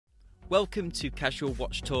Welcome to Casual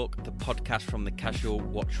Watch Talk, the podcast from the Casual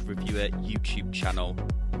Watch Reviewer YouTube channel.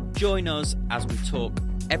 Join us as we talk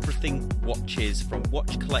everything watches, from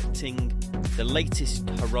watch collecting, the latest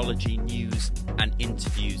horology news and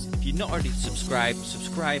interviews. If you're not already subscribed,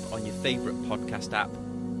 subscribe on your favourite podcast app.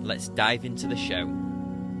 Let's dive into the show.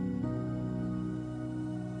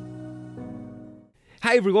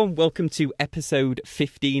 Hi everyone, welcome to episode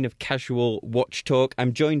 15 of Casual Watch Talk.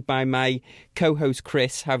 I'm joined by my co-host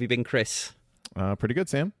Chris. How have you been, Chris? Pretty good,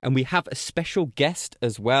 Sam. And we have a special guest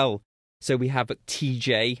as well. So we have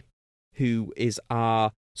TJ, who is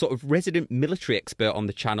our sort of resident military expert on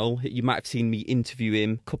the channel. You might have seen me interview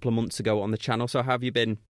him a couple of months ago on the channel. So how have you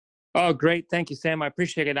been? Oh, great. Thank you, Sam. I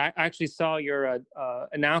appreciate it. I actually saw your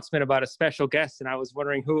announcement about a special guest, and I was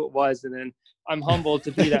wondering who it was. And then I'm humbled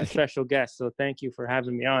to be that special guest. So thank you for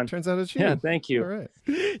having me on. Turns out it's you. Yeah, thank you. All right.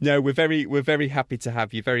 No, we're very happy to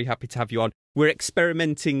have you. Very happy to have you on. We're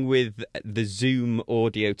experimenting with the Zoom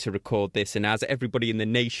audio to record this, and as everybody in the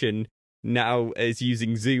nation now is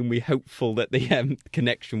using Zoom, we're hopeful that the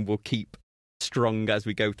connection will keep strong as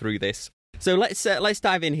we go through this. So let's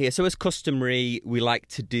dive in here. So as customary, we like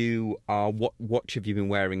to do our what watch have you been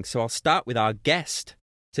wearing. So I'll start with our guest.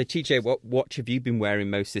 So TJ, what watch have you been wearing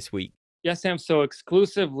most this week? Yes, Sam. So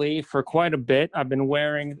exclusively for quite a bit, I've been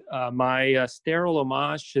wearing my sterile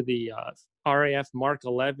homage to the RAF Mark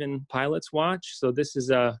 11 pilot's watch. So this is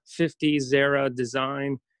a 50s era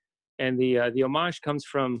design. And the homage comes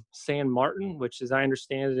from San Martin, which, as I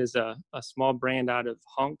understand it, is a small brand out of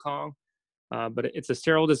Hong Kong. But it's a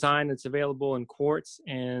sterile design. It's available in quartz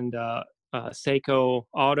and Seiko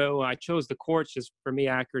Auto. I chose the quartz just for me.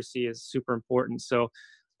 Accuracy is super important. So,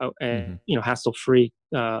 hassle-free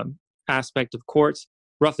aspect of quartz,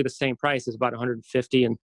 roughly the same price, is about 150.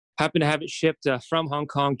 And happened to have it shipped from Hong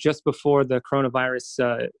Kong just before the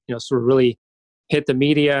coronavirus, sort of really hit the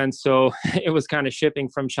media. And so it was kind of shipping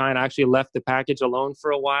from China. I actually left the package alone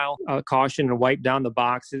for a while, caution, and wiped down the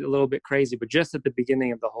box. It's a little bit crazy, but just at the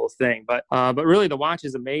beginning of the whole thing. But really the watch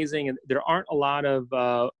is amazing. And there aren't a lot of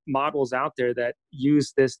models out there that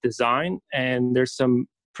use this design. And there's some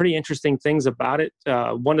pretty interesting things about it.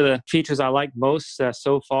 One of the features I like most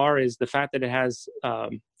so far is the fact that it has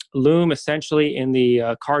lume essentially in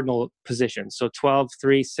the cardinal position. So 12,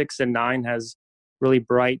 3, 6, and 9 has really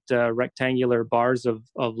bright rectangular bars of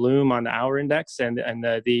lume on the hour index, and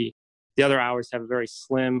the other hours have a very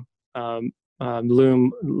slim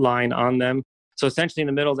lume line on them. So essentially in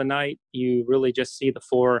the middle of the night, you really just see the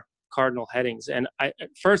 4 cardinal headings. And at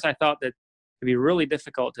first I thought that it'd be really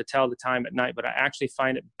difficult to tell the time at night, but I actually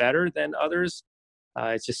find it better than others.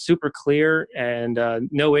 It's just super clear, and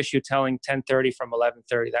no issue telling 10:30 from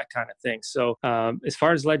 11:30, that kind of thing. So as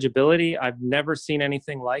far as legibility, I've never seen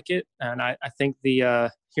anything like it. And I think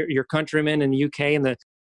your countrymen in the UK in the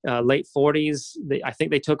late 40s, I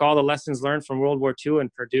think they took all the lessons learned from World War II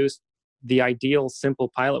and produced the ideal simple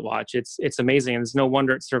pilot watch. It's amazing, and it's no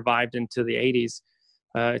wonder it survived into the 80s.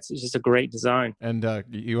 It's just a great design. And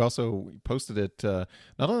you also posted it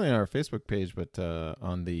not only on our Facebook page, but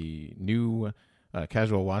on the new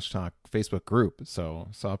Casual Watch Talk Facebook group. So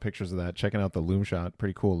saw pictures of that, checking out the lume shot.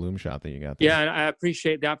 Pretty cool lume shot that you got there. Yeah, and I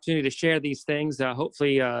appreciate the opportunity to share these things.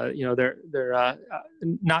 Hopefully, there are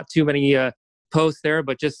not too many posts there,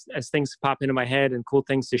 but just as things pop into my head and cool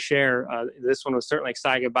things to share, this one was certainly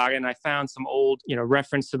exciting about it. And I found some old,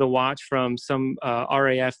 reference to the watch from some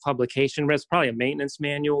RAF publication. It's probably a maintenance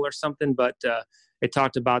manual or something, but it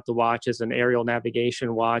talked about the watch as an aerial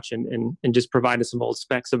navigation watch and just provided some old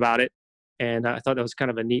specs about it. And I thought that was kind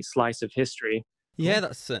of a neat slice of history. Yeah,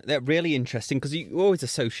 that's really interesting, because you always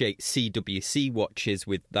associate CWC watches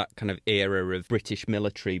with that kind of era of British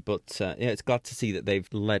military. But it's glad to see that they've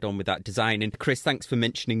led on with that design. And Chris, thanks for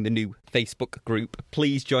mentioning the new Facebook group.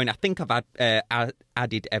 Please join. I think I've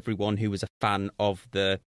added everyone who was a fan of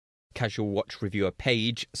the Casual Watch Reviewer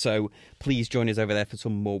page. So please join us over there for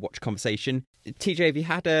some more watch conversation. TJ, have you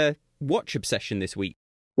had a watch obsession this week?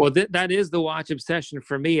 Well, that is the watch obsession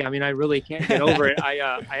for me. I mean, I really can't get over it.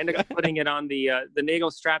 I ended up putting it on the NATO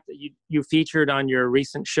strap that you featured on your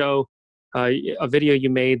recent show, a video you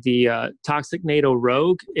made, the Toxic NATO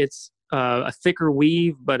Rogue. It's a thicker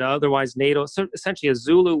weave, but otherwise NATO, so essentially a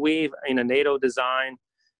Zulu weave in a NATO design.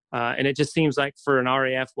 And it just seems like for an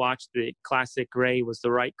RAF watch, the classic gray was the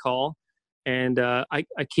right call. And I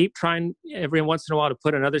keep trying every once in a while to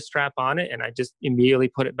put another strap on it, and I just immediately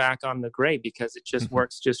put it back on the gray because it just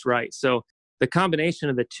works just right. So the combination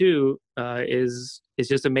of the two is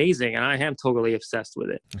just amazing, and I am totally obsessed with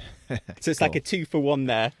it. So it's cool. Like a 2-for-1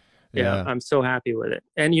 there. Yeah, I'm so happy with it.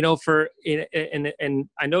 And and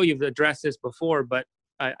I know you've addressed this before, but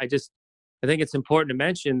I think it's important to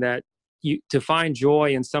mention that to find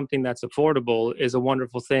joy in something that's affordable is a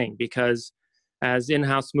wonderful thing, because as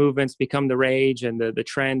in-house movements become the rage, and the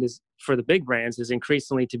trend is for the big brands is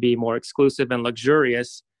increasingly to be more exclusive and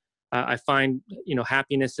luxurious, I find,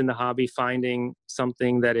 happiness in the hobby, finding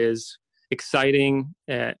something that is exciting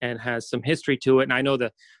and has some history to it. And I know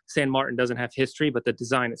the San Martin doesn't have history, but the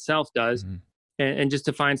design itself does. Mm-hmm. And just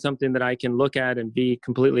to find something that I can look at and be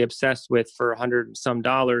completely obsessed with for $100 and some,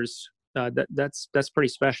 that's pretty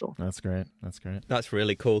special. That's great. That's great. That's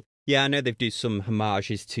really cool. Yeah, I know they've done some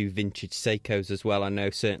homages to vintage Seikos as well. I know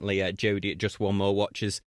certainly Jody at Just One More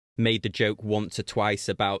Watches made the joke once or twice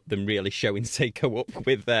about them really showing Seiko up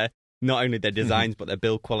with not only their designs but their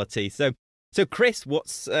build quality. So Chris,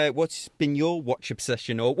 what's been your watch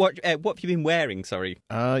obsession, or what have you been wearing? Sorry.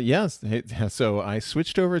 Yes. So I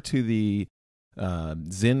switched over to the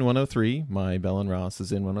Zinn 103, my Bell & Ross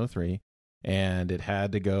Zinn 103, and it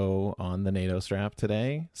had to go on the NATO strap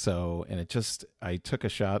today. So, and I took a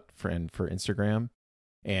shot for Instagram,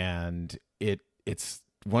 and it's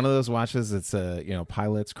one of those watches. It's a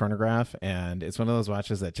Pilot's chronograph, and it's one of those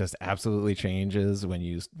watches that just absolutely changes when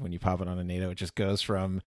you pop it on a NATO. It just goes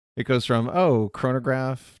from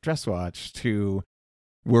chronograph dress watch to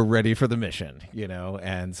we're ready for the mission,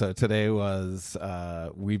 And so today was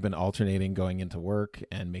we've been alternating going into work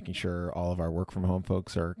and making sure all of our work from home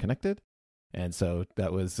folks are connected. And so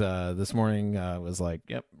that was this morning was like,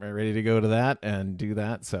 yep, we're ready to go to that and do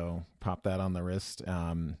that. So pop that on the wrist.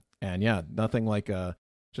 And yeah, nothing like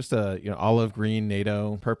just a olive green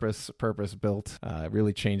NATO purpose built. It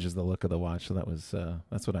really changes the look of the watch. So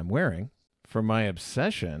that's what I'm wearing. For my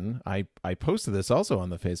obsession, I posted this also on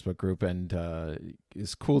the Facebook group, and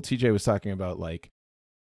it's cool. TJ was talking about like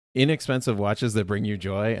inexpensive watches that bring you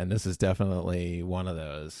joy, and this is definitely one of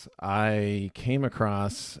those. I've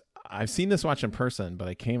seen this watch in person, but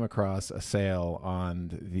I came across a sale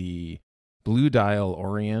on the Blue Dial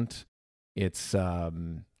Orient. It's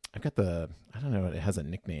I've got I don't know, it has a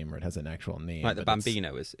nickname or it has an actual name. Like the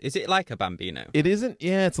Bambino is it like a Bambino? It isn't.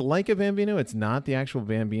 Yeah, it's like a Bambino. It's not the actual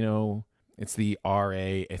Bambino. It's the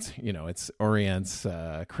RA. It's Orient's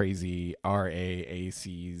crazy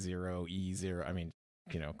RAAC0E0. I mean,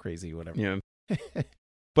 crazy whatever. Yeah.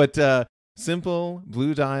 But simple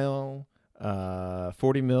blue dial,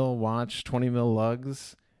 40 mil watch, 20 mil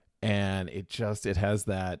lugs, and it has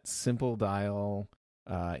that simple dial,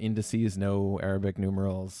 indices, no Arabic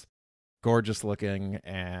numerals, gorgeous looking,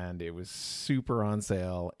 and it was super on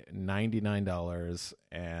sale, $99,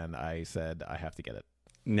 and I said I have to get it.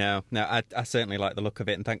 No, I certainly like the look of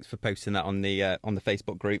it, and thanks for posting that on the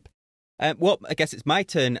Facebook group. Well, I guess it's my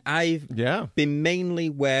turn. I've been mainly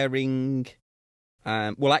wearing,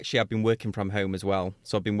 actually I've been working from home as well,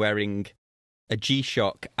 so I've been wearing a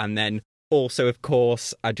G-Shock, and then also, of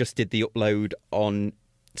course, I just did the upload on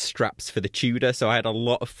straps for the Tudor, so I had a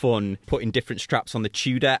lot of fun putting different straps on the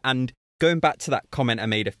Tudor, and going back to that comment I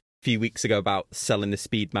made a few weeks ago about selling the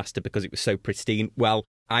Speedmaster because it was so pristine, well,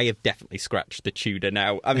 I have definitely scratched the Tudor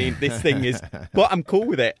now. I mean, this thing is... But I'm cool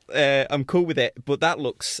with it. But that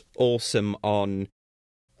looks awesome on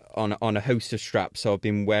a host of straps, so I've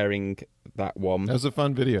been wearing that one. That was a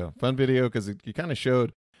fun video. Because you kind of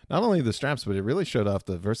showed not only the straps, but it really showed off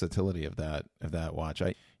the versatility of that watch.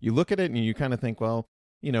 You look at it and you kind of think, well,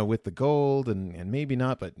 with the gold and maybe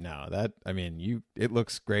not, but no, it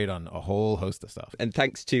looks great on a whole host of stuff. And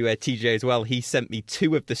thanks to TJ as well, he sent me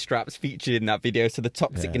two of the straps featured in that video. So the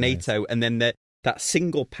Toxic NATO, nice. And then that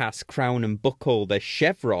single pass crown and buckle, the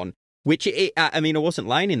chevron, which I wasn't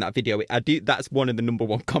lying in that video. That's one of the number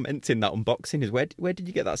one comments in that unboxing is where did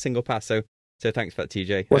you get that single pass? So thanks for that,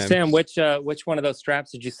 TJ. Well, Sam, which one of those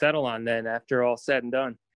straps did you settle on then after all said and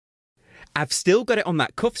done? I've still got it on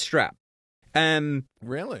that cuff strap.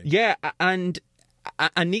 Really? Yeah, and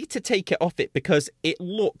I need to take it off it because it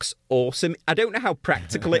looks awesome. I don't know how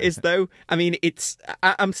practical it is though. I mean,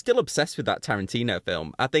 I'm still obsessed with that Tarantino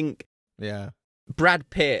film. I think Brad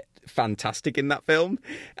Pitt, fantastic in that film.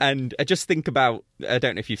 And I just think about, I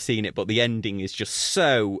don't know if you've seen it, but the ending is just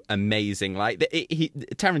so amazing. Like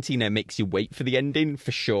Tarantino makes you wait for the ending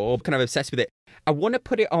for sure. I'm kind of obsessed with it. I want to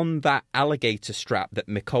put it on that alligator strap that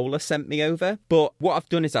Mikola sent me over. But what I've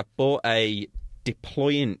done is I've bought a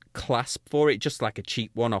deployant clasp for it, just like a cheap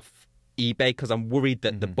one off eBay, because I'm worried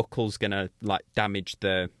that the buckle's going to like damage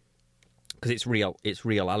because it's real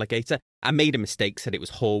alligator. I made a mistake, said it was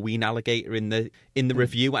Horween alligator in the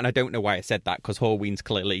review, and I don't know why I said that because Horween's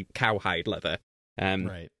clearly cowhide leather.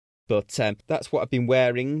 Right. But that's what I've been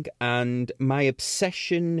wearing, and my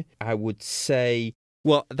obsession, I would say,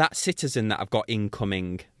 well, that Citizen that I've got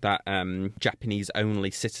incoming, that Japanese only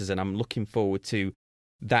Citizen, I'm looking forward to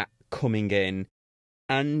that coming in.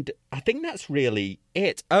 And I think that's really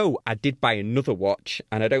it. Oh, I did buy another watch,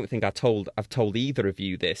 and I don't think I've told either of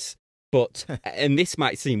you this, but, and this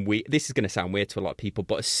might seem weird, this is going to sound weird to a lot of people,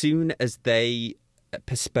 but as soon as they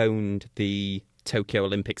postponed the Tokyo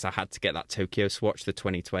Olympics, I had to get that Tokyo Swatch, the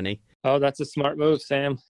 2020. Oh, that's a smart move,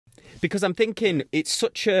 Sam. Because I'm thinking it's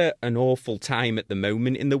such an awful time at the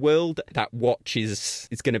moment in the world. That watch is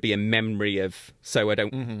going to be a memory of, so I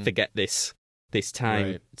don't forget this time.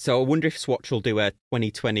 Right. So I wonder if Swatch will do a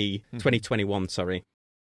 2021, sorry.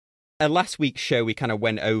 Last week's show, we kind of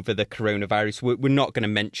went over the coronavirus. We're not going to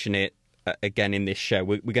mention it again in this show.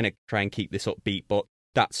 We're going to try and keep this upbeat, but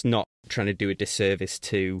that's not trying to do a disservice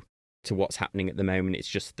to what's happening at the moment. It's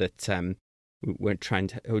just that we're trying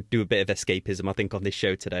to do a bit of escapism, I think, on this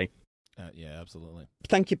show today. Yeah, absolutely.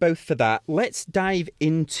 Thank you both for that. Let's dive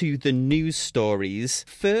into the news stories.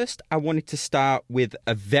 First, I wanted to start with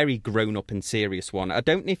a very grown-up and serious one. I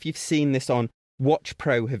don't know if you've seen this on Watch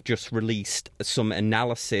Pro have just released some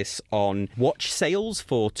analysis on watch sales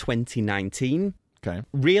for 2019. Okay.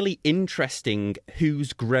 Really interesting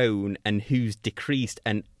who's grown and who's decreased.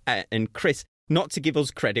 And Chris, not to give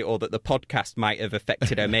us credit or that the podcast might have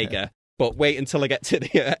affected Omega, but wait until I get to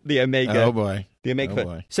the Omega. Oh, boy. The Omega. Oh,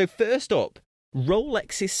 boy. So first up,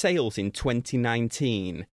 Rolex's sales in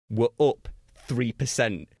 2019 were up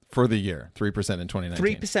 3%. For the year, 3% in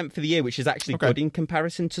 2019. 3% for the year, which is actually good in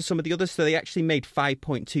comparison to some of the others. So they actually made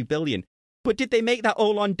 $5.2 billion. But did they make that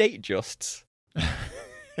all on Datejusts?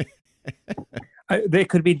 They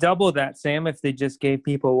could be double that, Sam, if they just gave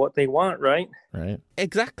people what they want, right? Right.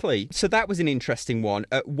 Exactly. So that was an interesting one.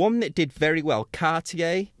 One that did very well,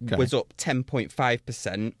 Cartier, was up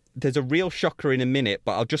 10.5%. There's a real shocker in a minute,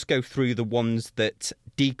 but I'll just go through the ones that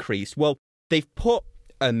decreased. Well, they've put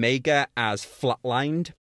Omega as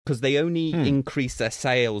flatlined because they only increased their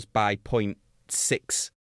sales by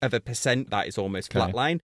 0.6%. That is almost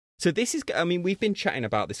flatline. So this is, I mean, we've been chatting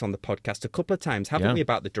about this on the podcast a couple of times, haven't we,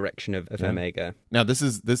 about the direction of Omega? Now this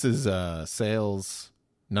is sales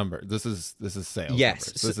number. This is sales. Yes.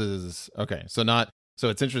 Numbers. This is okay. So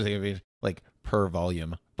it's interesting. I mean, like per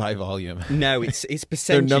volume, by volume. No, it's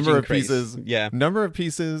percentage number increase. of pieces. Yeah. Number of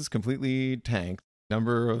pieces completely tanked.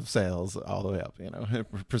 Number of sales all the way up,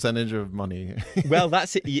 percentage of money. Well,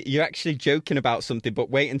 that's it. You're actually joking about something, but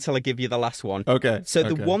wait until I give you the last one. Okay. So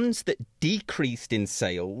the ones that decreased in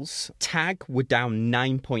sales, TAG were down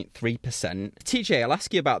 9.3%. TJ, I'll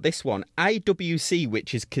ask you about this one. IWC,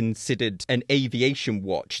 which is considered an aviation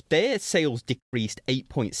watch, their sales decreased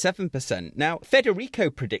 8.7%. Now, Federico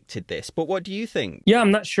predicted this, but what do you think? Yeah,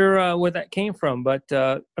 I'm not sure where that came from, but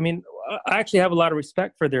I mean, I actually have a lot of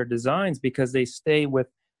respect for their designs because they stay with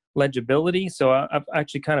legibility. So I've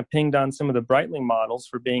actually kind of pinged on some of the Breitling models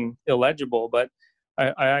for being illegible, but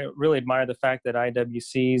I really admire the fact that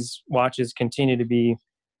IWC's watches continue to be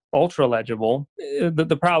ultra legible.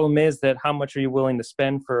 The problem is that how much are you willing to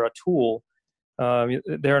spend for a tool?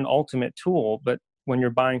 They're an ultimate tool, but when you're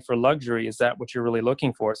buying for luxury, is that what you're really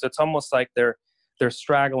looking for? So it's almost like they're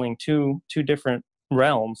straggling two different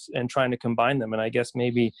realms and trying to combine them. And I guess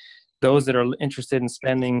maybe those that are interested in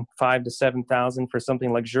spending $5,000 to $7,000 for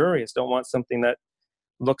something luxurious don't want something that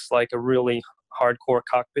looks like a really hardcore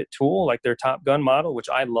cockpit tool, like their Top Gun model, which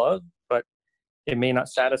I love, but it may not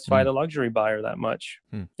satisfy the luxury buyer that much.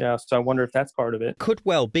 Yeah, so I wonder if that's part of it. Could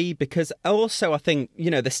well be, because also I think,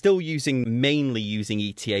 they're still mainly using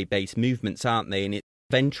ETA-based movements, aren't they? And its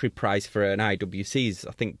entry price for an IWC is,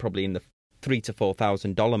 I think, probably in the $3,000 to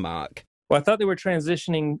 $4,000 mark. Well, I thought they were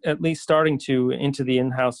transitioning, at least starting into the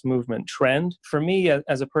in-house movement trend. For me,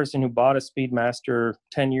 as a person who bought a Speedmaster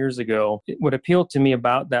 10 years ago, what appealed to me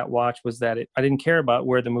about that watch was that I didn't care about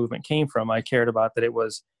where the movement came from. I cared about that it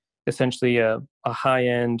was essentially a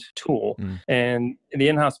high-end tool. And the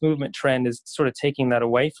in-house movement trend is sort of taking that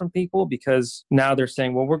away from people, because now they're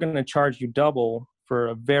saying, well, we're going to charge you double for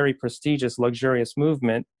a very prestigious, luxurious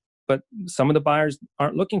movement. But some of the buyers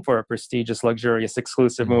aren't looking for a prestigious, luxurious,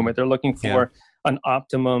 exclusive movement. They're looking for an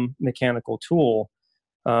optimum mechanical tool.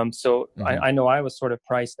 I know I was sort of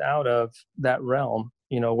priced out of that realm,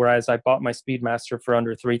 whereas I bought my Speedmaster for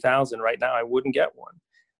under $3,000. Right now, I wouldn't get one.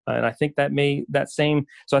 And I think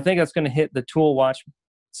so I think that's going to hit the tool watch,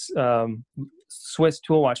 Swiss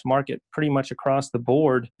tool watch market pretty much across the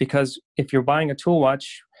board, because if you're buying a tool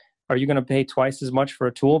watch, are you going to pay twice as much for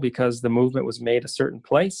a tool because the movement was made a certain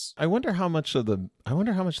place? I wonder how much of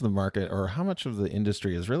the market, or how much of the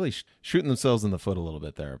industry is really shooting themselves in the foot a little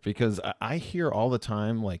bit there, because I hear all the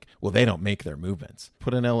time, like, well, they don't make their movements.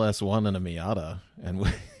 Put an LS1 and a Miata and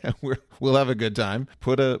we'll have a good time.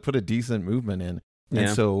 Put a decent movement in. And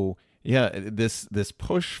so, this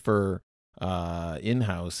push for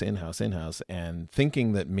in-house, and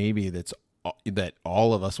thinking that maybe that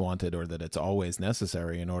all of us wanted, or that it's always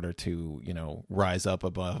necessary in order to, rise up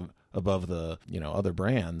above the, other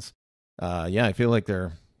brands. I feel like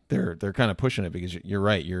they're kind of pushing it, because you're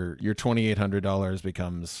right. Your $2,800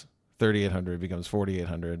 becomes $3,800, becomes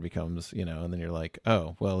 $4,800, becomes, and then you're like,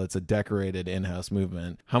 oh, well, it's a decorated in-house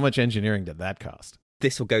movement. How much engineering did that cost?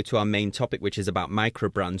 This will go to our main topic, which is about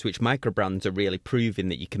microbrands, which microbrands are really proving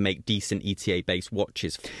that you can make decent ETA-based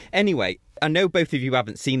watches. Anyway, I know both of you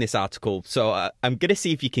haven't seen this article, so I'm going to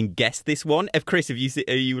see if you can guess this one. Chris, are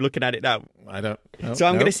you looking at it now? I don't know. So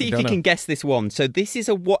I'm going to see if you can guess this one. So this is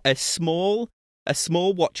a small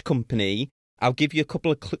watch company. I'll give you a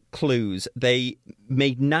couple of clues. They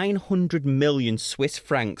made 900 million Swiss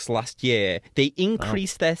francs last year. They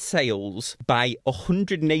increased their sales by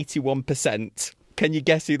 181%. Can you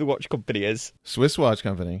guess who the watch company is? Swiss watch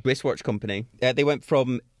company. Swiss watch company. They went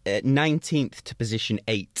from 19th to position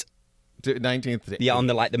 8. 19th to 8th. Yeah, on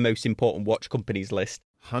the most important watch companies list.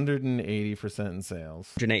 180% in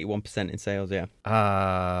sales. 181% in sales, yeah.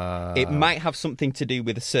 It might have something to do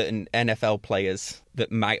with certain NFL players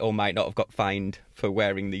that might or might not have got fined for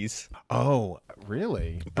wearing these. Oh,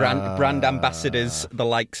 really? Brand ambassadors, the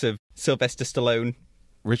likes of Sylvester Stallone.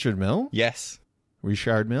 Richard Mille? Yes.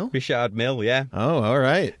 Richard Mille? Richard Mille, yeah. Oh, all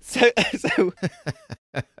right. So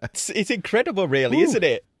it's incredible, really, isn't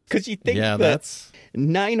it? Because you think that's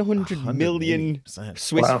 900 million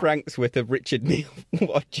Swiss francs worth of Richard Mille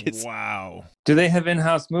watches. Wow. Do they have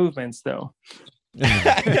in-house movements, though? They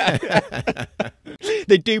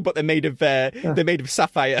do, but they're made of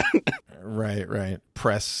sapphire. Right.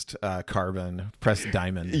 Pressed carbon, pressed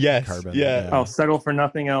diamond. Yes, carbon. yeah. I'll settle for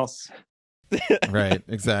nothing else. Right,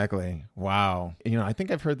 exactly. Wow. I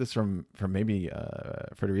think I've heard this from maybe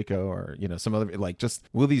Federico, or some other, like, just,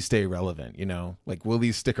 will these stay relevant? Like, will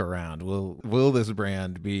these stick around? Will this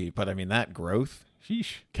brand be? But I mean, that growth,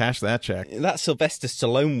 sheesh, cash that check. That Sylvester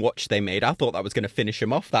Stallone watch they made, I thought that was going to finish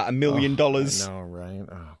him off. That $1 million. I know, right?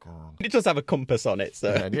 Oh god. It does have a compass on it,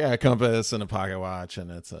 so yeah, a compass and a pocket watch,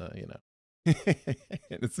 and it's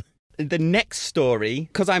it's. The next story,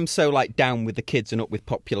 because I'm so down with the kids and up with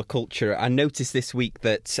popular culture, I noticed this week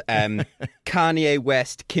that Kanye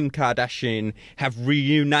West, Kim Kardashian have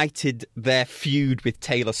reunited their feud with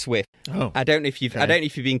Taylor Swift. Oh, I don't know if you've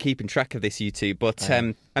been keeping track of this, you two, but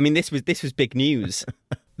I mean, this was big news.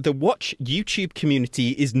 The watch YouTube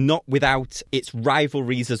community is not without its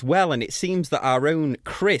rivalries as well, and it seems that our own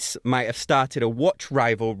Chris might have started a watch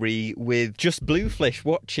rivalry with Just Bluefish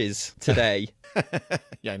watches today.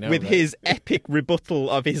 Yeah, I know. With his epic rebuttal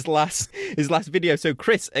of his last video. So,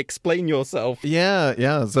 Chris, explain yourself.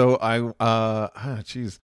 Yeah. So I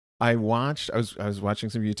was watching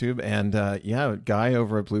some YouTube, and a guy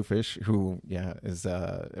over at Bluefish who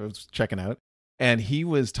was checking out. And he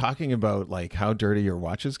was talking about how dirty your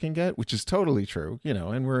watches can get, which is totally true,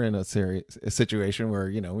 and we're in a situation where,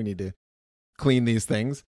 we need to clean these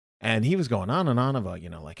things. And he was going on and on about,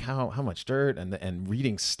 how much dirt, and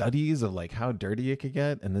reading studies of how dirty it could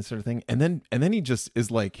get and this sort of thing. And then he just is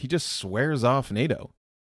he just swears off NATO.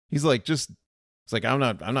 He's it's I'm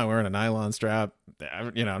not wearing a nylon strap.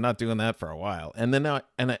 I'm not doing that for a while. And then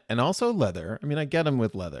and also leather. I mean, I get him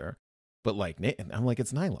with leather, but I'm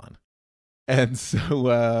it's nylon. And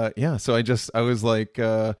so, so I was like,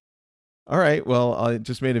 all right, well, I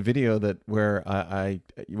just made a video where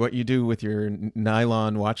what you do with your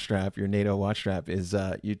nylon watch strap, your NATO watch strap, is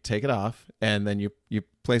you take it off, and then you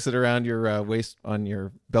place it around your waist on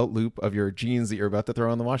your belt loop of your jeans that you're about to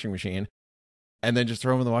throw in the washing machine, and then just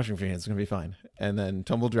throw them in the washing machine. It's going to be fine. And then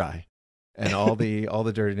tumble dry, and all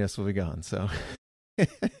the dirtiness will be gone. So,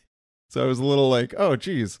 so I was a little oh,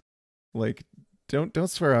 geez, don't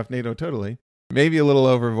swear off NATO totally. Maybe a little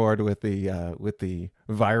overboard with the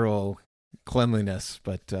viral cleanliness,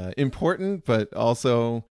 but important, but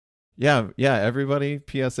also, everybody,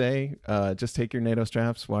 PSA, just take your NATO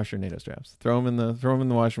straps, wash your NATO straps, throw them in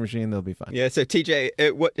the washing machine, they'll be fine. Yeah. So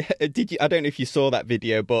TJ, what did you? I don't know if you saw that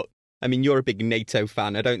video, but I mean, you're a big NATO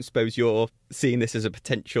fan. I don't suppose you're seeing this as a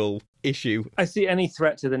potential issue. I see any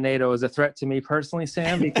threat to the NATO as a threat to me personally,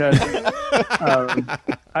 Sam, because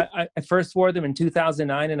I first wore them in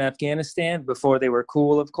 2009 in Afghanistan before they were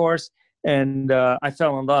cool, of course. And I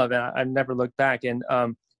fell in love, and I never looked back. And,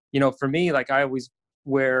 for me, I always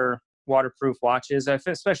wear waterproof watches,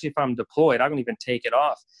 especially if I'm deployed. I don't even take it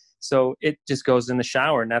off. So it just goes in the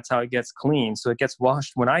shower, and that's how it gets clean. So it gets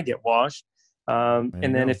washed when I get washed.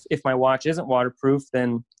 And then if my watch isn't waterproof,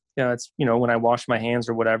 then it's when I wash my hands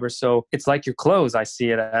or whatever. So it's like your clothes, I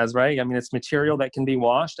see it as, right? I mean, it's material that can be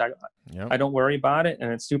washed. I don't worry about it,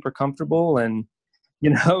 and it's super comfortable. And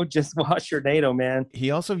just wash your NATO, man.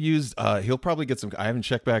 He also used, he'll probably get some, I haven't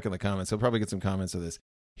checked back in the comments. He'll probably get some comments of this.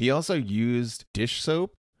 He also used dish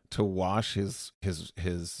soap to wash his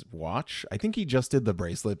watch. I think he just did the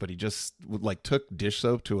bracelet, but he just like took dish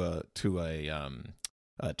soap to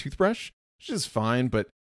a toothbrush, which is fine. But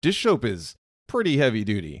dish soap is pretty heavy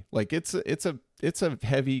duty. Like it's a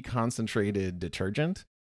heavy concentrated detergent.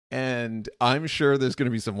 And I'm sure there's going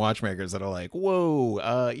to be some watchmakers that are like,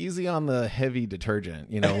 whoa, easy on the heavy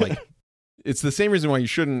detergent. Like it's the same reason why you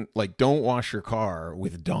shouldn't, like, don't wash your car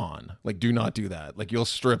with Dawn. Like, do not do that. Like, you'll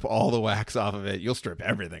strip all the wax off of it. You'll strip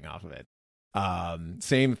everything off of it.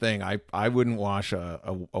 Same thing. I wouldn't wash a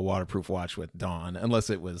waterproof watch with Dawn unless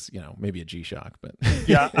it was, maybe a G-Shock. But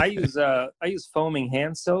yeah, I use foaming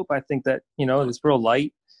hand soap. I think that, it's real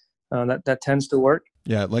light. That tends to work.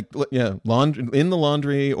 Yeah, laundry in the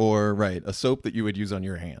laundry, or a soap that you would use on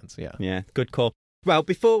your hands. Yeah, good call. Well,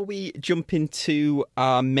 before we jump into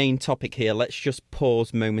our main topic here, let's just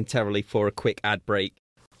pause momentarily for a quick ad break.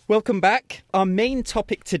 Welcome back. Our main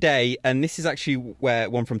topic today, and this is actually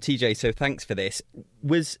one from TJ, so thanks for this,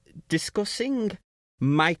 was discussing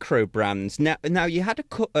micro brands. Now you had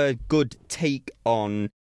a good take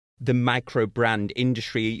on the micro brand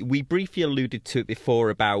industry. We briefly alluded to it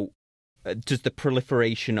before about does the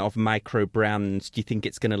proliferation of micro brands, do you think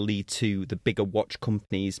it's going to lead to the bigger watch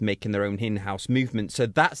companies making their own in-house movement? So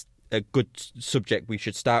that's a good subject we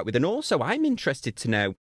should start with. And also, I'm interested to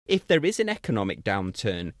know, if there is an economic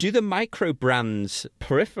downturn, do the micro brands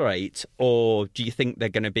proliferate, or do you think is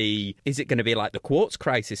it going to be like the quartz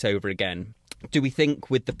crisis over again? Do we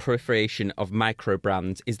think with the proliferation of micro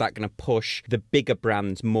brands, is that going to push the bigger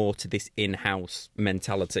brands more to this in-house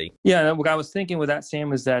mentality? Yeah, what I was thinking with that,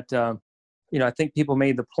 Sam, is that, I think people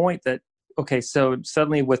made the point that, okay, so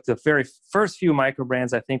suddenly with the very first few micro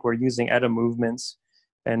brands, I think we're using ETA movements.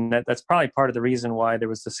 And that's probably part of the reason why there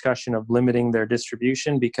was discussion of limiting their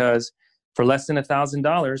distribution, because for less than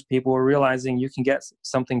 $1,000, people were realizing you can get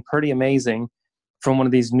something pretty amazing from one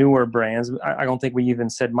of these newer brands. I don't think we even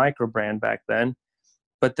said micro brand back then.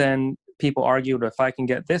 But then people argued, if I can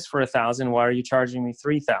get this for $1,000, why are you charging me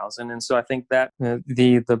 $3,000? And so I think that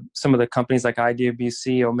some of the companies like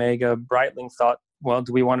IWC, Omega, Breitling thought, well,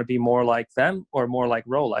 do we want to be more like them or more like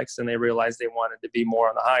Rolex? And they realized they wanted to be more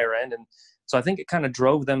on the higher end. And so I think it kind of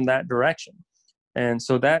drove them that direction. And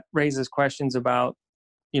so that raises questions about,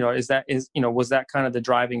 was that kind of the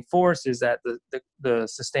driving force? Is that the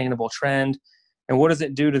sustainable trend? And what does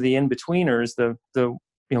it do to the in-betweeners,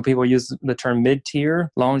 people use the term mid-tier,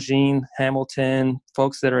 Longines, Hamilton,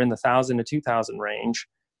 folks that are in the 1,000 to 2,000 range.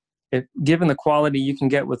 Given the quality you can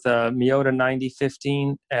get with a Miyota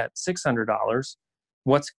 9015 at $600,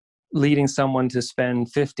 what's leading someone to spend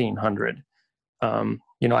 $1,500?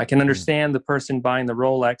 I can understand the person buying the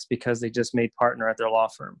Rolex because they just made partner at their law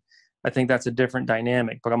firm. I think that's a different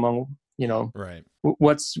dynamic. But among, right.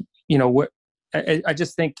 I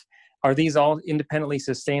just think, are these all independently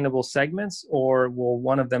sustainable segments, or will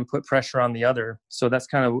one of them put pressure on the other? So that's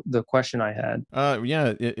kind of the question I had.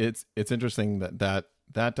 It's interesting that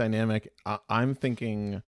dynamic. I'm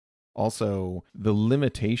thinking also the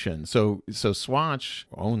limitation. So Swatch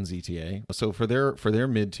owns ETA. So for their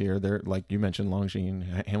mid tier, they're, like you mentioned,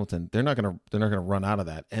 Longines, Hamilton. They're not gonna run out of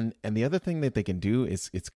that. And the other thing that they can do is,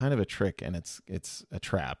 it's kind of a trick, and it's a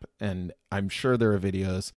trap. And I'm sure there are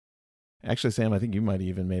videos. Actually, Sam, I think you might have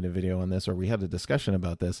even made a video on this, or we had a discussion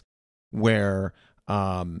about this, where,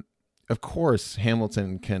 of course,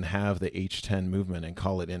 Hamilton can have the H10 movement and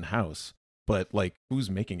call it in-house, but like,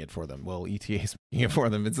 who's making it for them? Well, ETA is making it for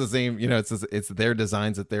them. It's the same, it's their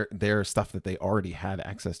designs, that their stuff that they already had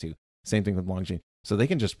access to. Same thing with Longines. So they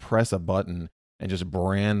can just press a button and just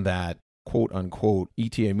brand that quote unquote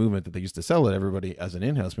ETA movement that they used to sell at everybody as an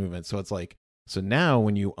in-house movement. So it's like, so now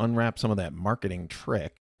when you unwrap some of that marketing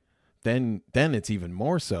trick, then it's even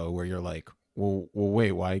more so where you're like, well,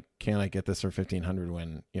 wait, why can't I get this for $1,500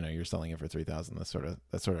 when you're selling it for $3,000?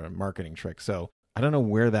 That's sort of a marketing trick. So I don't know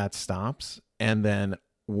where that stops. And then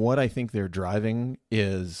what I think they're driving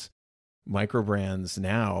is micro brands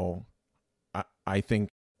now. I think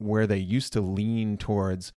where they used to lean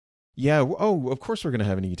towards, of course we're going to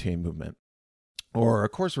have an ETA movement, or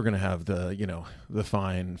of course we're going to have the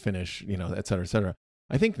fine finish, et cetera, et cetera.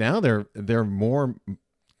 I think now they're more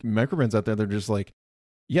micro brands out there. They're just like,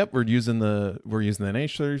 yep, we're using the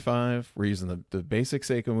NH35, we're using the basic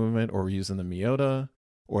Seiko movement, or we're using the Miyota,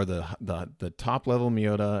 or the top level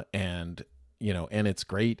Miyota, and and it's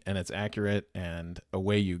great and it's accurate, and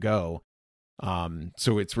away you go.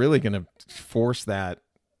 So it's really going to force that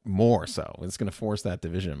more so. It's going to force that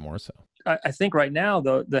division more so. I think right now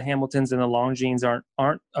the Hamiltons and the Longines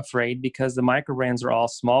aren't afraid because the micro brands are all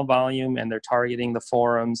small volume and they're targeting the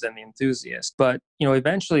forums and the enthusiasts. But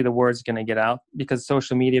eventually the word's going to get out because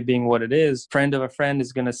social media being what it is, friend of a friend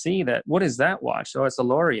is going to see that, what is that watch? Oh, it's a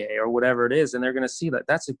Laurier or whatever it is, and they're going to see that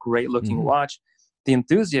that's a great looking watch. The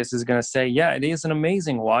enthusiast is going to say, yeah, it is an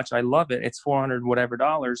amazing watch. I love it. It's $400 whatever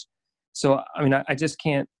dollars. So I mean, I just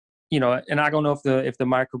can't, and I don't know if the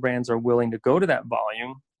micro brands are willing to go to that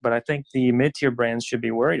volume. But I think the mid-tier brands should be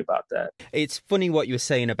worried about that. It's funny what you were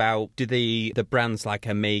saying about the brands like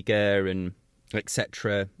Omega and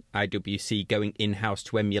etc., IWC going in-house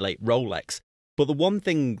to emulate Rolex. But the one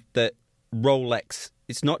thing that Rolex,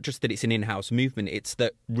 it's not just that it's an in-house movement, it's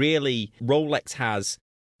that really Rolex has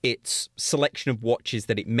its selection of watches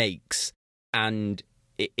that it makes, and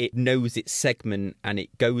it knows its segment and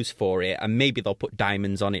it goes for it. And maybe they'll put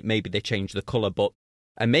diamonds on it, maybe they change the colour, but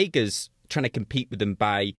Omega's trying to compete with them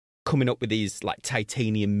by coming up with these like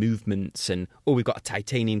titanium movements and we've got a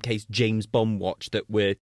titanium case James Bond watch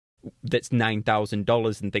that's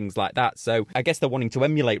 $9,000 and things like that. So I guess they're wanting to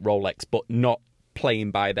emulate Rolex but not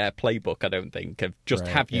playing by their playbook, I don't think, of just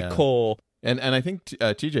have you core. And I think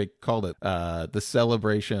TJ called it the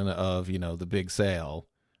celebration of the big sale,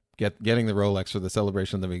 getting the Rolex for the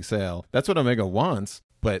celebration of the big sale. That's what Omega wants,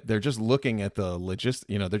 but they're just looking at the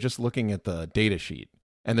they're just looking at the data sheet.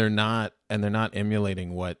 And they're not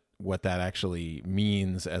emulating what that actually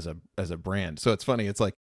means as a brand. So it's funny. It's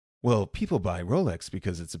like, well, people buy Rolex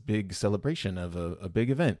because it's a big celebration of a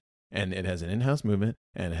big event, and it has an in-house movement,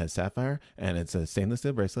 and it has sapphire, and it's a stainless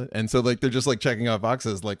steel bracelet. And so like they're just like checking off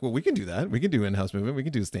boxes. Like, well, we can do that. We can do in-house movement. We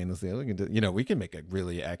can do stainless steel. We can do, we can make a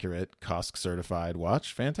really accurate COSC certified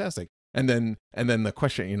watch. Fantastic. And then the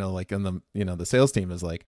question, like in the sales team is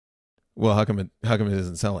like, well, how come it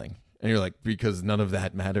isn't selling? And you're like, because none of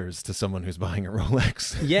that matters to someone who's buying a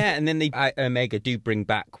Rolex. Yeah, and then Omega do bring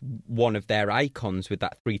back one of their icons with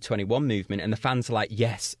that 321 movement, and the fans are like,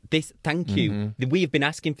 yes, thank you. We have been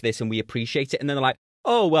asking for this and we appreciate it. And then they're like,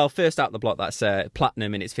 oh, well, first out the block, that's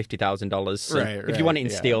platinum and it's $50,000. So if you want it in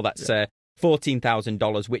steel, that's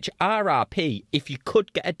 $14,000, which RRP, if you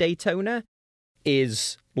could get a Daytona,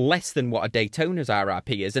 is less than what a Daytona's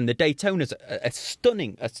RRP is, and the Daytona's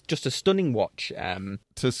just a stunning watch.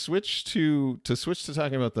 To switch to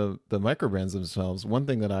talking about the micro brands themselves, one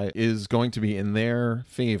thing that is going to be in their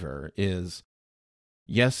favor is,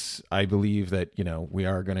 yes, I believe that we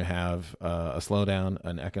are going to have a slowdown,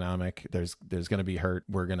 an economic. There's going to be hurt.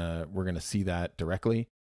 We're gonna see that directly,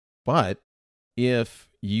 but if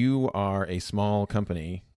you are a small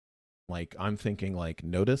company, like I'm thinking like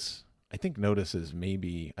Notice. I think Notice is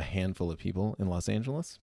maybe a handful of people in Los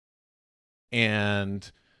Angeles.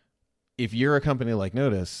 And if you're a company like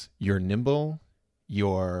Notice, you're nimble,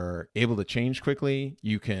 you're able to change quickly,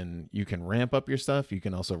 you can ramp up your stuff, you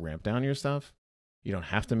can also ramp down your stuff. You don't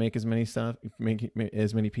have to make as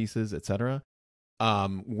many pieces, etc.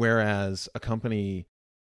 Whereas a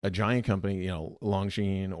giant company,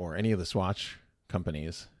 Longines or any of the Swatch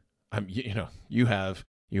companies, you have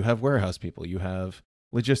warehouse people, you have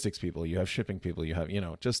logistics people, you have shipping people, you have,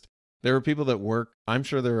 there are people that work. I'm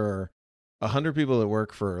sure there are 100 people that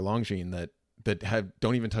work for Longines that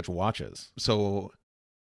don't even touch watches. So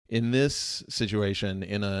in this situation,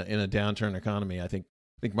 in a downturn economy, I think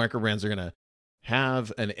micro brands are going to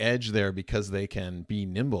have an edge there because they can be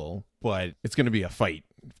nimble, but it's going to be a fight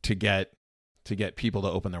to get people to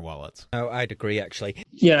open their wallets. Oh, I'd agree, actually.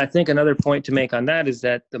 Yeah, I think another point to make on that is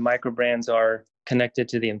that the micro brands are connected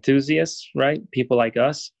to the enthusiasts, right? People like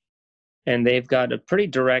us. And they've got a pretty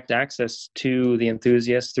direct access to the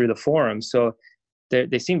enthusiasts through the forums. So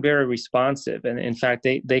they seem very responsive. And in fact,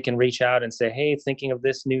 they can reach out and say, hey, thinking of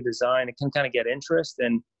this new design, it can kind of get interest.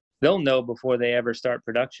 And they'll know before they ever start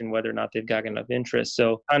production whether or not they've got enough interest.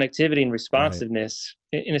 So connectivity and responsiveness,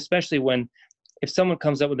 right. And especially if someone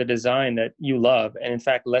comes up with a design that you love and in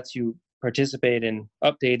fact lets you participate in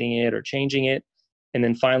updating it or changing it, and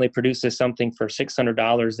then finally produces something for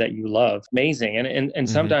 $600 that you love. Amazing. And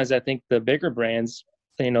sometimes I think the bigger brands,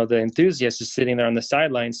 the enthusiast is sitting there on the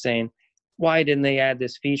sidelines saying, why didn't they add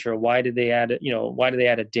this feature? Why did they add it? Why did they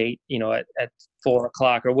add a date, at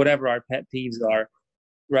 4:00 or whatever our pet peeves are,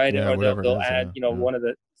 right? Yeah, or they'll add, one of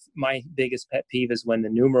my biggest pet peeve is when the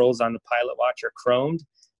numerals on the Pilot watch are chromed.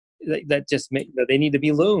 That just they need to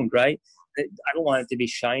be loomed, right? I don't want it to be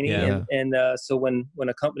shiny. Yeah. And so when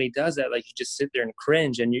a company does that, like you just sit there and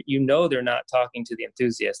cringe and they're not talking to the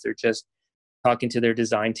enthusiast. They're just talking to their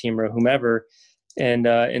design team or whomever.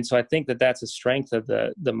 And so I think that that's a strength of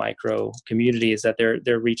the micro community, is that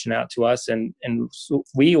they're reaching out to us, and so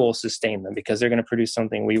we will sustain them because they're going to produce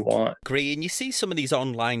something we want. Agree. And you see some of these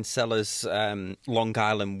online sellers, Long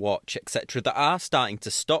Island Watch, etc., that are starting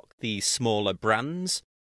to stock these smaller brands.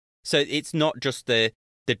 So it's not just the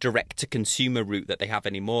direct-to-consumer route that they have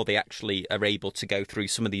anymore. They actually are able to go through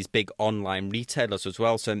some of these big online retailers as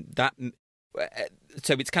well. So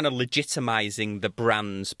it's kind of legitimizing the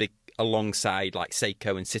brands alongside like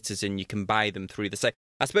Seiko and Citizen. You can buy them through the site.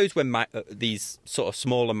 I suppose when these sort of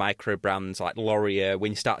smaller micro brands like Laurier,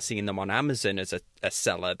 when you start seeing them on Amazon as a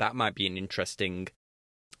seller, that might be an interesting,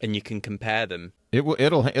 and you can compare them.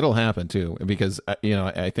 It'll happen too, because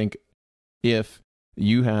I think if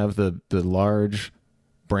you have the large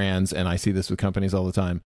brands, and I see this with companies all the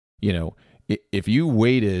time, if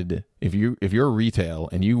you're retail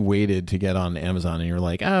and you waited to get on Amazon and you're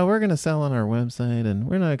like, oh, we're going to sell on our website and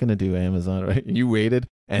we're not going to do Amazon, right? You waited,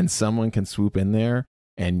 and someone can swoop in there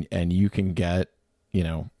and you can get,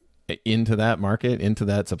 into that market, into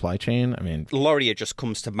that supply chain. I mean, Laurier just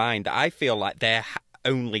comes to mind. I feel like they're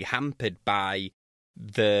only hampered by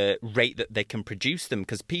the rate that they can produce them,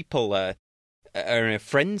 because people are in a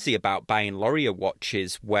frenzy about buying Laurier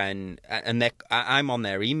watches I'm on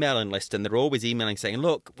their emailing list, and they're always emailing saying,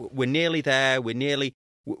 look, we're nearly there, we're nearly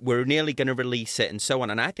going to release it, and so on.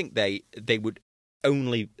 And I think they would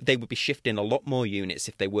be shifting a lot more units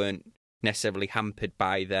if they weren't necessarily hampered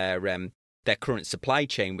by their current supply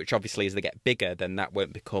chain, which obviously as they get bigger, then that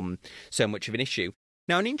won't become so much of an issue.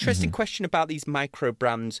 Now, an interesting question about these micro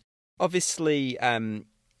brands. Obviously,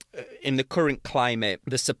 in the current climate,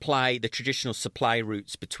 the traditional supply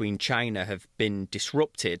routes between China have been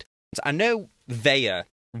disrupted. I know they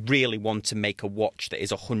really want to make a watch that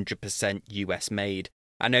is 100% US made.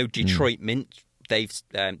 I know Detroit Mint,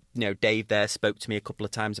 Dave there spoke to me a couple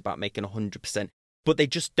of times about making 100%, but they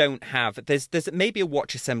just don't have. There's maybe a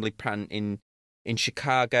watch assembly plant in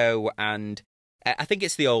Chicago, and I think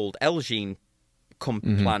it's the old Elgin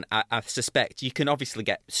plant. I suspect you can obviously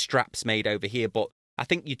get straps made over here, but I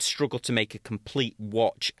think you'd struggle to make a complete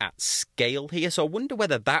watch at scale here. So I wonder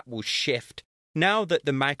whether that will shift now that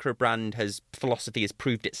the micro brand philosophy has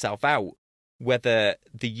proved itself out, whether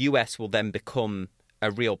the US will then become a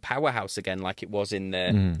real powerhouse again, like it was in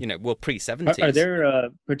the pre-70s. Are there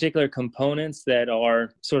particular components that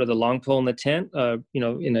are sort of the long pole in the tent,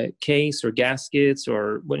 in a case or gaskets,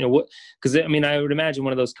 or what? Because I would imagine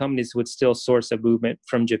one of those companies would still source a movement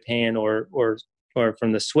from Japan or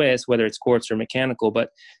from the Swiss, whether it's quartz or mechanical. But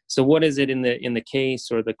so what is it in the case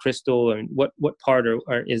or the crystal, and what part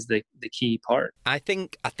is the key part? I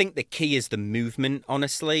think the key is the movement,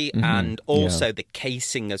 honestly, and also the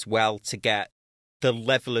casing as well, to get the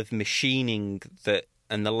level of machining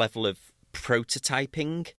and the level of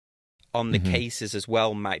prototyping on the cases as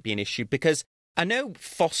well might be an issue, because I know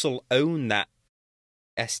Fossil own that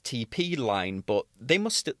STP line, but they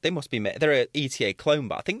must be made. They're an ETA clone,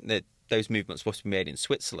 but I think that those movements must be made in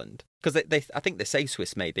Switzerland, because I think they say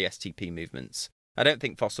Swiss made the STP movements. I don't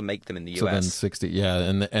think Fossil make them in the US. So then 60,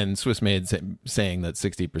 yeah, and Swiss made saying that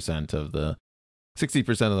 60% of the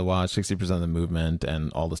watch, 60% of the movement,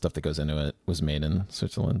 and all the stuff that goes into it was made in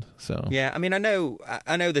Switzerland. So yeah, I know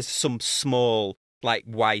there's some small, like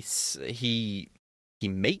Weiss, he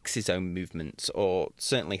makes his own movements, or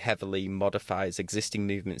certainly heavily modifies existing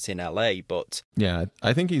movements in LA. But yeah,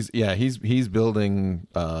 I think he's building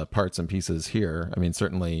parts and pieces here. I mean,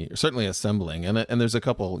 certainly assembling, and there's a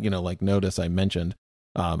couple, like Notice I mentioned,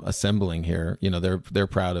 assembling here. They're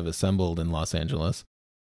proud of assembled in Los Angeles.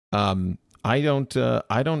 I don't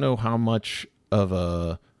know how much of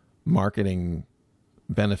a marketing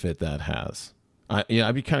benefit that has.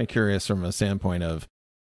 I'd be kind of curious from a standpoint of,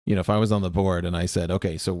 if I was on the board and I said,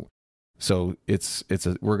 okay, so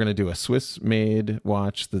we're going to do a Swiss made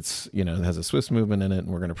watch that's, has a Swiss movement in it, and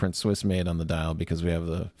we're going to print Swiss made on the dial because we have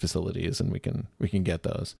the facilities and we can get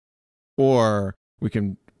those, or we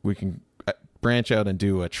can branch out and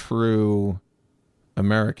do a true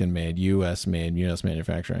American made, US made, US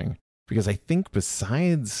manufacturing. Because I think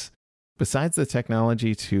besides the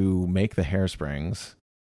technology to make the hairsprings,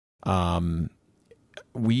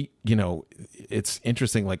 it's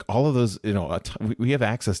interesting. Like all of those, we have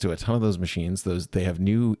access to a ton of those machines. They have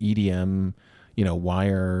new EDM,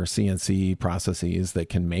 wire CNC processes that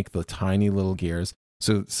can make the tiny little gears.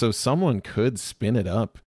 So someone could spin it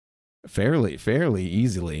up fairly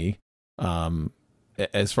easily.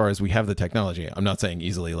 As far as we have the technology, I'm not saying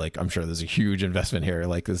easily, like I'm sure there's a huge investment here.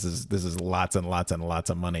 Like this is lots and lots and lots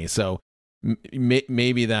of money. So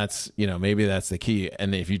maybe that's the key.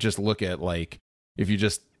 And if you just look at if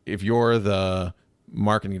you're the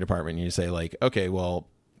marketing department and you say like, okay, well,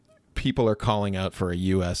 people are calling out for a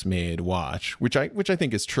US made watch, which I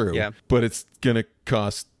think is true, Yeah. but it's going to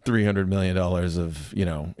cost $300 million of,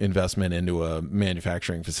 investment into a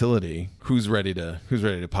manufacturing facility. Who's ready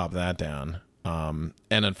to pop that down? And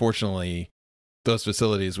unfortunately, those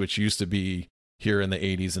facilities, which used to be here in the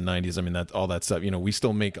 80s and 90s, I mean, that all that stuff, we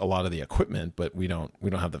still make a lot of the equipment, but we don't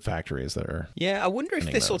have the factories that are. Yeah, I wonder if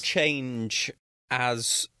this will those. change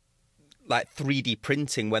as like 3D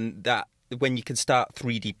printing when you can start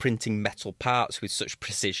 3D printing metal parts with such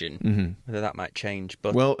precision. Whether that might change.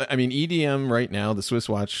 But Well, I mean, EDM right now, the Swiss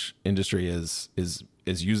watch industry is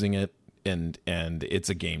using it, and it's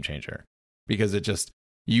a game changer because it just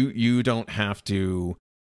you don't have to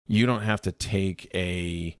take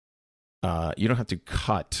you don't have to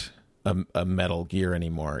cut a metal gear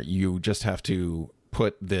anymore. You just have to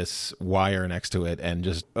put this wire next to it and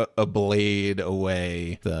just a blade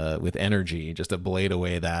away with energy, just a blade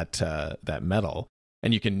away that metal.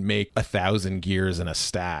 And you can make 1,000 gears in a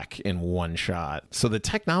stack in one shot. So the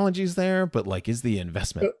technology's there, but like, is the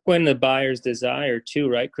investment? When the buyer's desire too,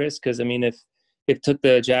 right, Chris? Because I mean, if it took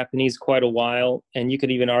the Japanese quite a while, and you could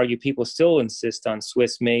even argue people still insist on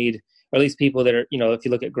Swiss made, or at least people that are, if you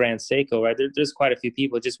look at Grand Seiko, right, there's quite a few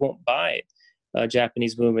people that just won't buy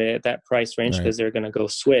Japanese movement at that price range because they're going to go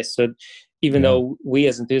Swiss. So even though we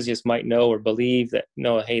as enthusiasts might know or believe that,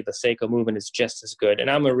 no, hey, the Seiko movement is just as good. And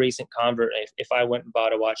I'm a recent convert. If I went and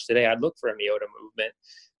bought a watch today, I'd look for a Miyota movement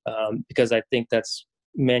because I think that's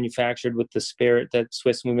manufactured with the spirit that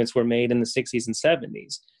Swiss movements were made in the 60s and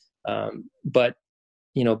 70s. But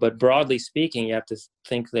broadly speaking, you have to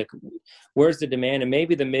think like, where's the demand? And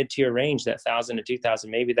maybe the mid-tier range, that 1,000 to 2,000,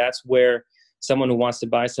 maybe that's where someone who wants to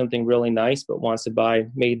buy something really nice, but wants to buy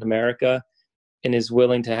made in America and is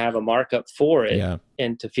willing to have a markup for it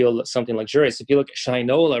and to feel something luxurious. If you look at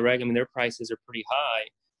Shinola, right, I mean, their prices are pretty high.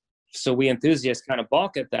 So we enthusiasts kind of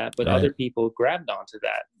balk at that, but other people grabbed onto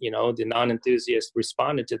that. The non-enthusiasts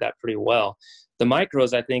responded to that pretty well. The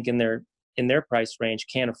micros, I think, in their price range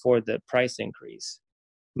can't afford the price increase,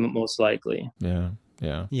 most likely.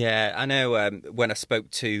 Yeah, I know when I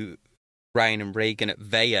spoke to Ryan and Reagan at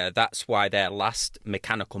Veya, that's why their last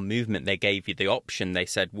mechanical movement, they gave you the option. They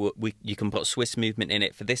said, you can put Swiss movement in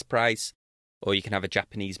it for this price, or you can have a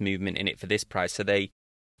Japanese movement in it for this price. So they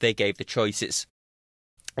gave the choice. It's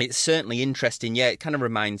certainly interesting. Yeah, it kind of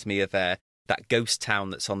reminds me of that ghost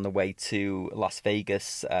town that's on the way to Las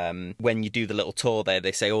Vegas. When you do the little tour there,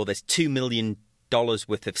 they say, there's $2 million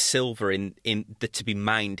worth of silver to be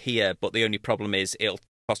mined here, but the only problem is it'll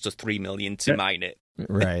cost us $3 million to mine it.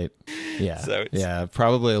 Right. Yeah. So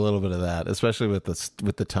probably a little bit of that, especially with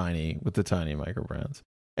the tiny micro brands.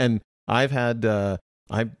 And I've had the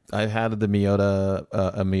Miyota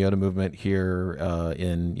a Miyota movement here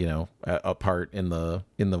in a part in the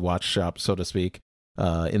watch shop, so to speak,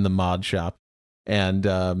 in the mod shop. And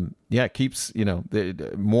it keeps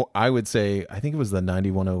more. I would say I think it was the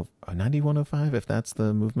 9105, if that's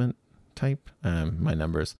the movement type. My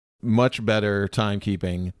numbers. Much better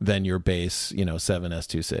timekeeping than your base,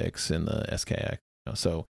 7S26 in the SKX.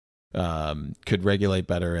 So could regulate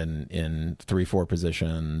better in 3-4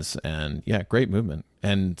 positions, and great movement.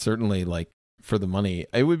 And certainly, like, for the money,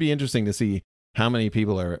 it would be interesting to see how many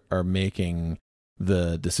people are making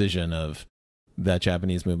the decision of that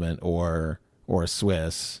Japanese movement or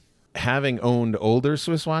Swiss. Having owned older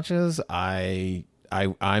Swiss watches, I'm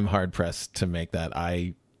hard pressed to make that.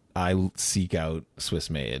 I seek out Swiss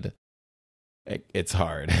made. It's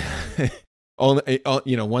hard.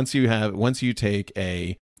 Once you take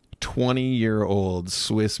a 20-year-old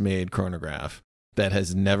Swiss made chronograph that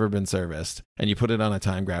has never been serviced and you put it on a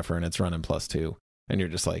time grapher and it's running +2, and you're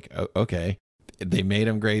just like, okay, they made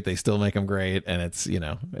them great, they still make them great, and it's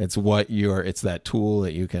it's that tool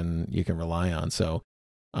that you can rely on. So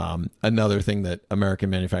another thing that American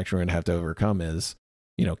manufacturing would have to overcome is,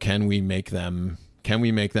 can we make them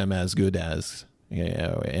as good as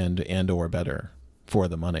and or better for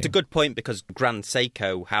the money? It's a good point, because Grand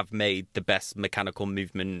Seiko have made the best mechanical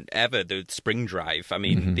movement ever, the spring drive. I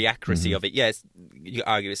mean, the accuracy of it, yes, you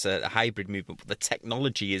argue it's a hybrid movement, but the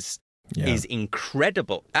technology is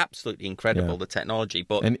incredible, absolutely incredible, the technology.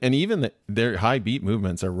 But and even their high beat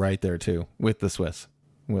movements are right there too with the Swiss,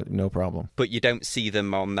 no problem. But you don't see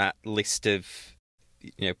them on that list of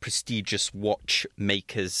prestigious watch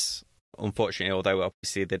makers, unfortunately, although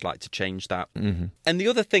obviously they'd like to change that. And the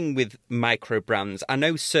other thing with micro brands, I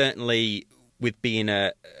know certainly with being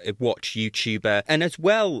a watch YouTuber and as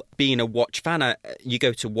well being a watch fan, you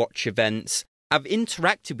go to watch events, I've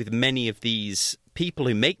interacted with many of these people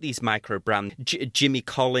who make these micro brands. Jimmy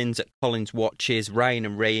Collins at Collins Watches, Ryan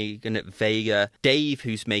and Reagan at Vega, Dave,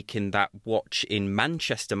 who's making that watch in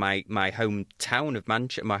Manchester, my hometown of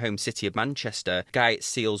Manchester, my home city of Manchester, guy at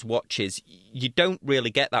Seals Watches. You don't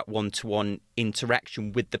really get that one-to-one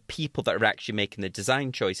interaction with the people that are actually making the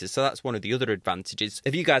design choices. So that's one of the other advantages.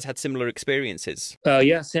 Have you guys had similar experiences?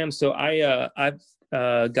 Yeah, Sam. So I've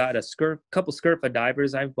got a couple Scurfa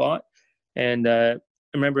divers I've bought, and I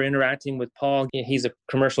remember interacting with Paul. He's a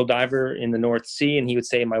commercial diver in the North Sea, and he would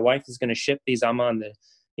say, "My wife is going to ship these. I'm on the,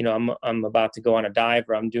 I'm about to go on a dive,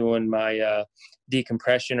 or I'm doing my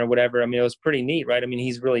decompression or whatever." I mean, it was pretty neat, right? I mean,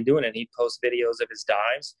 he's really doing it. He'd post videos of his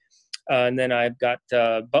dives. And then I've got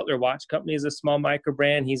Butler Watch Company is a small micro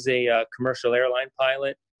brand. He's a commercial airline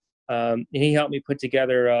pilot. And he helped me put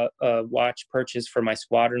together a watch purchase for my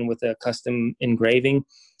squadron with a custom engraving.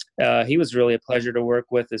 He was really a pleasure to work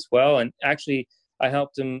with as well. And actually, I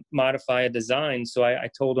helped him modify a design. So I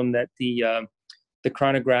told him that the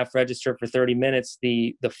chronograph register for 30 minutes,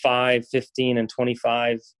 the 5, 15, and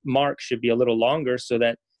 25 mark should be a little longer so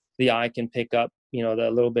that the eye can pick up,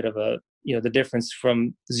 the little bit of the difference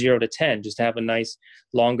from 0 to 10, just to have a nice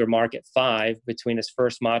longer mark at 5 between his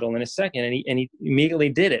first model and his second. And he immediately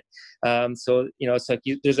did it. So, it's like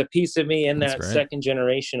there's a piece of me in that second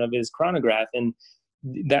generation of his chronograph. And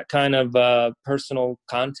that kind of personal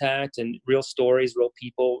contact and real stories, real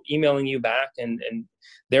people emailing you back, and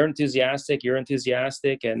they're enthusiastic, you're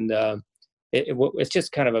enthusiastic, and it's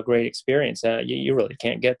just kind of a great experience. You really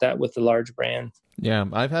can't get that with the large brand. Yeah,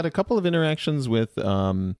 I've had a couple of interactions with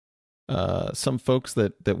some folks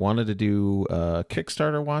that wanted to do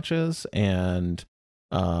Kickstarter watches, and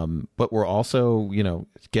but we're also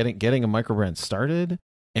getting a micro brand started,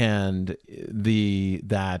 and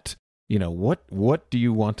what do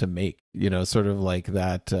you want to make? Sort of like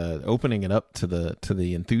that, opening it up to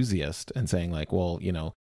the enthusiast and saying like, well,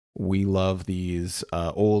 we love these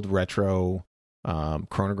old retro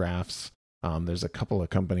chronographs. There's a couple of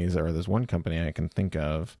companies, or there's one company I can think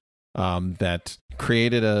of that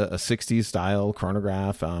created a 60s style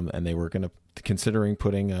chronograph, and they were considering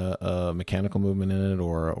putting a mechanical movement in it,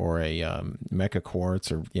 or a mecha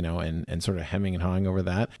quartz, or and sort of hemming and hawing over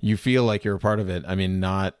that. You feel like you're a part of it. I mean,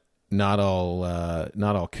 not all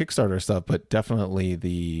Kickstarter stuff, but definitely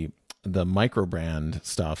the micro brand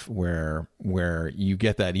stuff where you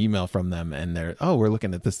get that email from them and they're, oh, we're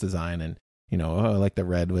looking at this design, and oh, I like the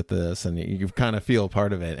red with this, and you kind of feel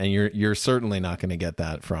part of it. And you're certainly not going to get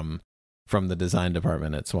that from the design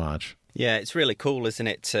department at Swatch. Yeah, it's really cool, isn't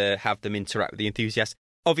it, to have them interact with the enthusiasts.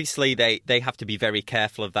 Obviously, they have to be very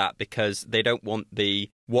careful of that, because they don't want the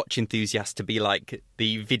watch enthusiasts to be like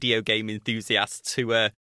the video game enthusiasts who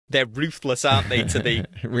are, they're ruthless, aren't they, to the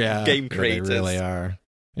game creators? They really are.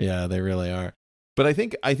 Yeah, they really are. But I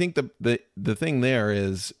think the thing there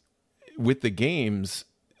is, with the games,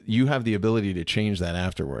 you have the ability to change that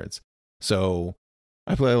afterwards. So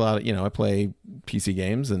I play a lot of, I play PC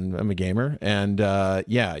games, and I'm a gamer, and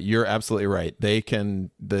yeah, you're absolutely right. They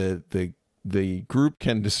can, the group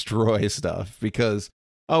can destroy stuff because,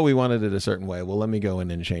 oh, we wanted it a certain way. Well, let me go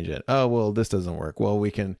in and change it. Oh, well, this doesn't work. Well,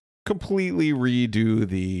 we can completely redo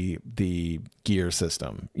the gear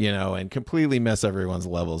system, and completely mess everyone's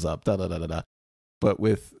levels up. But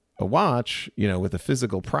with a watch, with a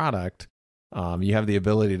physical product, you have the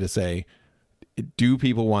ability to say, do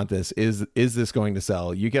people want this? Is this going to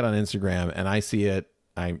sell? You get on Instagram, and I see it.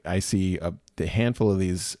 I see a handful of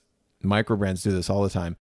these micro brands do this all the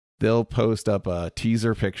time. They'll post up a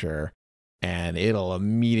teaser picture, and it'll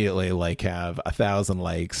immediately have 1,000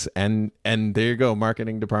 likes, and there you go.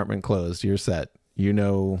 Marketing department closed. You're set.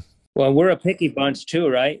 Well, we're a picky bunch too,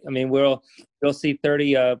 right? I mean, we'll see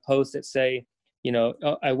 30 posts that say,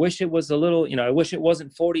 oh, I wish it was a little, I wish it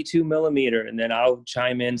wasn't 42 millimeter. And then I'll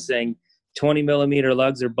chime in saying 20 millimeter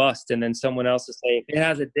lugs are bust. And then someone else will say, if it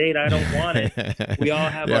has a date, I don't want it. We all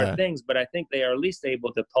have our things, but I think they are at least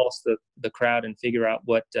able to pulse the crowd and figure out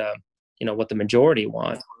what the majority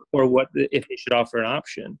want, or if they should offer an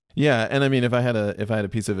option. Yeah. And I mean, if I had a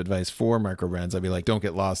piece of advice for micro brands, I'd be like, don't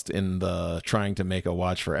get lost in the trying to make a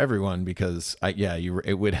watch for everyone, because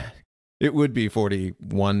it would be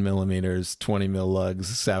 41 millimeters, 20 mil lugs,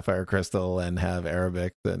 sapphire crystal, and have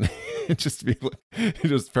Arabic, then just be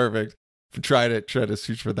just perfect. Try to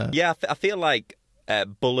shoot for that. Yeah, I feel like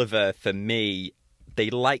Bulliver, for me, they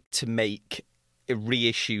like to make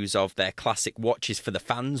reissues of their classic watches for the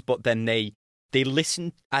fans, but then they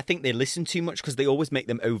listen. I think they listen too much, because they always make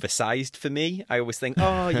them oversized for me. I always think,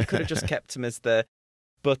 oh, you could have just kept them as the.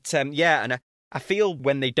 But yeah, and I feel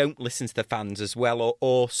when they don't listen to the fans as well,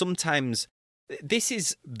 or sometimes this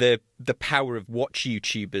is the power of watch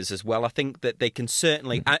YouTubers as well. I think that they can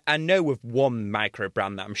certainly. I know of one micro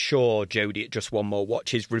brand that I'm sure Jody at Just One More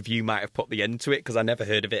Watches review might have put the end to it because I never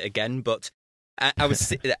heard of it again. But I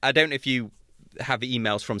was I don't know if you have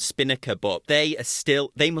emails from Spinnaker, but they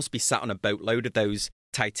must be sat on a boatload of those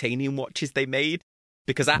titanium watches they made.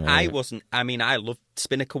 Because I wasn't, I mean, I love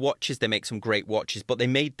Spinnaker watches. They make some great watches, but they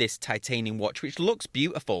made this titanium watch, which looks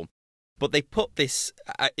beautiful. But they put this,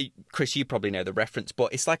 Chris, you probably know the reference,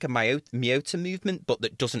 but it's like a Miyota movement, but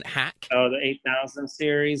that doesn't hack. Oh, the 8000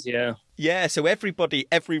 series, yeah. Yeah, so every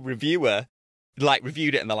reviewer, like,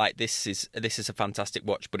 reviewed it and they're like, this is a fantastic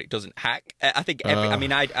watch, but it doesn't hack. I think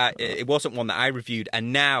it wasn't one that I reviewed,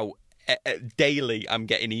 and now daily I'm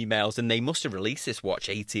getting emails, and they must have released this watch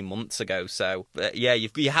 18 months ago. So yeah,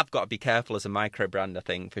 you have got to be careful as a micro brand, I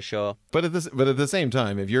think, for sure. But at the same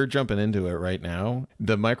time, if you're jumping into it right now,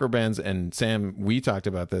 the micro brands, and Sam, we talked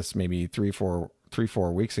about this maybe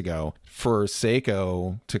 3-4 weeks ago, for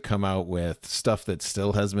Seiko to come out with stuff that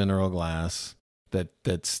still has mineral glass,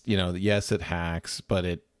 that's yes, it hacks, but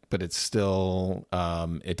it's still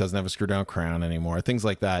it doesn't have a screw down crown anymore, things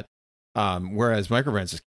like that. Whereas micro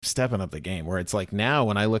brands just stepping up the game, where it's like now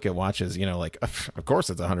when I look at watches, like, of course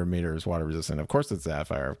it's 100 meters water resistant, of course it's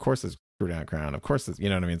Sapphire, of course it's screw down crown, of course it's, you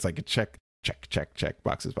know what I mean? It's like a check,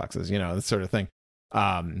 boxes, this sort of thing.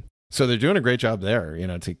 So they're doing a great job there,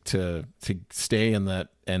 to stay in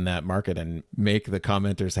that market and make the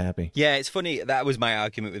commenters happy. Yeah, it's funny. That was my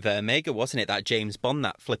argument with Omega, wasn't it? That James Bond,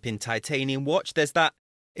 that flipping titanium watch. There's that,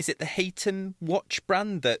 is it the Hayton watch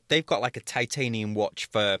brand that they've got like a titanium watch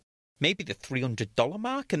for maybe the $300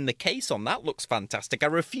 mark, and the case on that looks fantastic. I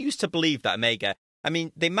refuse to believe that Omega. I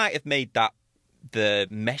mean, they might have made the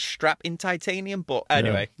mesh strap in titanium, but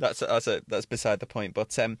anyway, that's beside the point.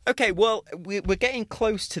 But okay, well, we're getting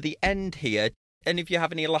close to the end here. Any of you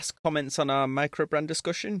have any last comments on our micro brand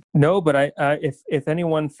discussion? No, but if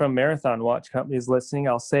anyone from Marathon Watch Company is listening,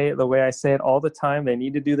 I'll say it the way I say it all the time. They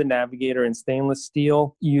need to do the Navigator in stainless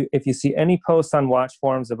steel. If you see any posts on watch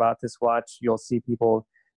forums about this watch, you'll see people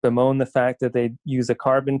bemoan the fact that they use a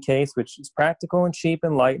carbon case, which is practical and cheap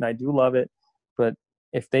and light, and I do love it. But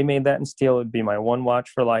if they made that in steel, it would be my one watch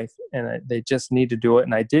for life, and they just need to do it.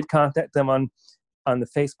 And I did contact them on the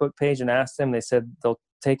Facebook page and asked them. They said they'll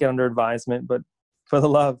take it under advisement, but for the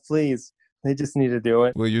love, please, they just need to do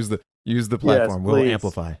it. We'll use the platform. Yes, we'll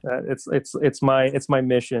amplify. It's my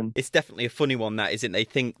mission. It's definitely a funny one, that, isn't it? They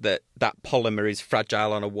think that polymer is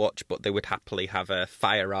fragile on a watch, but they would happily have a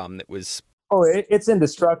firearm that was. Oh, it's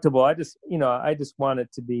indestructible. I just want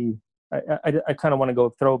it to be. I kind of want to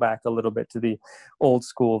go throwback a little bit to the old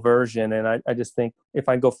school version, and I just think if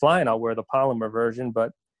I go flying, I'll wear the polymer version.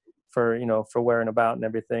 But for wearing about and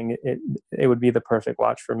everything, it would be the perfect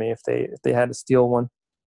watch for me if they had a steel one.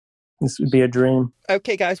 This would be a dream.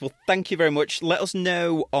 Okay, guys. Well, thank you very much. Let us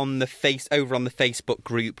know over on the Facebook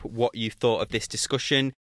group what you thought of this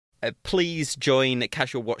discussion. Please join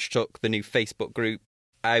Casual Watch Talk, the new Facebook group.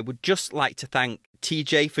 I would just like to thank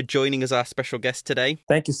TJ for joining as our special guest today.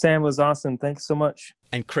 Thank you, Sam. It was awesome. Thanks so much.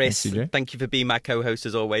 And Chris, thank you for being my co-host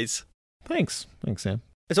as always. Thanks, Sam.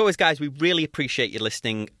 As always, guys, we really appreciate you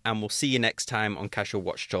listening, and we'll see you next time on Casual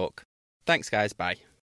Watch Talk. Thanks, guys. Bye.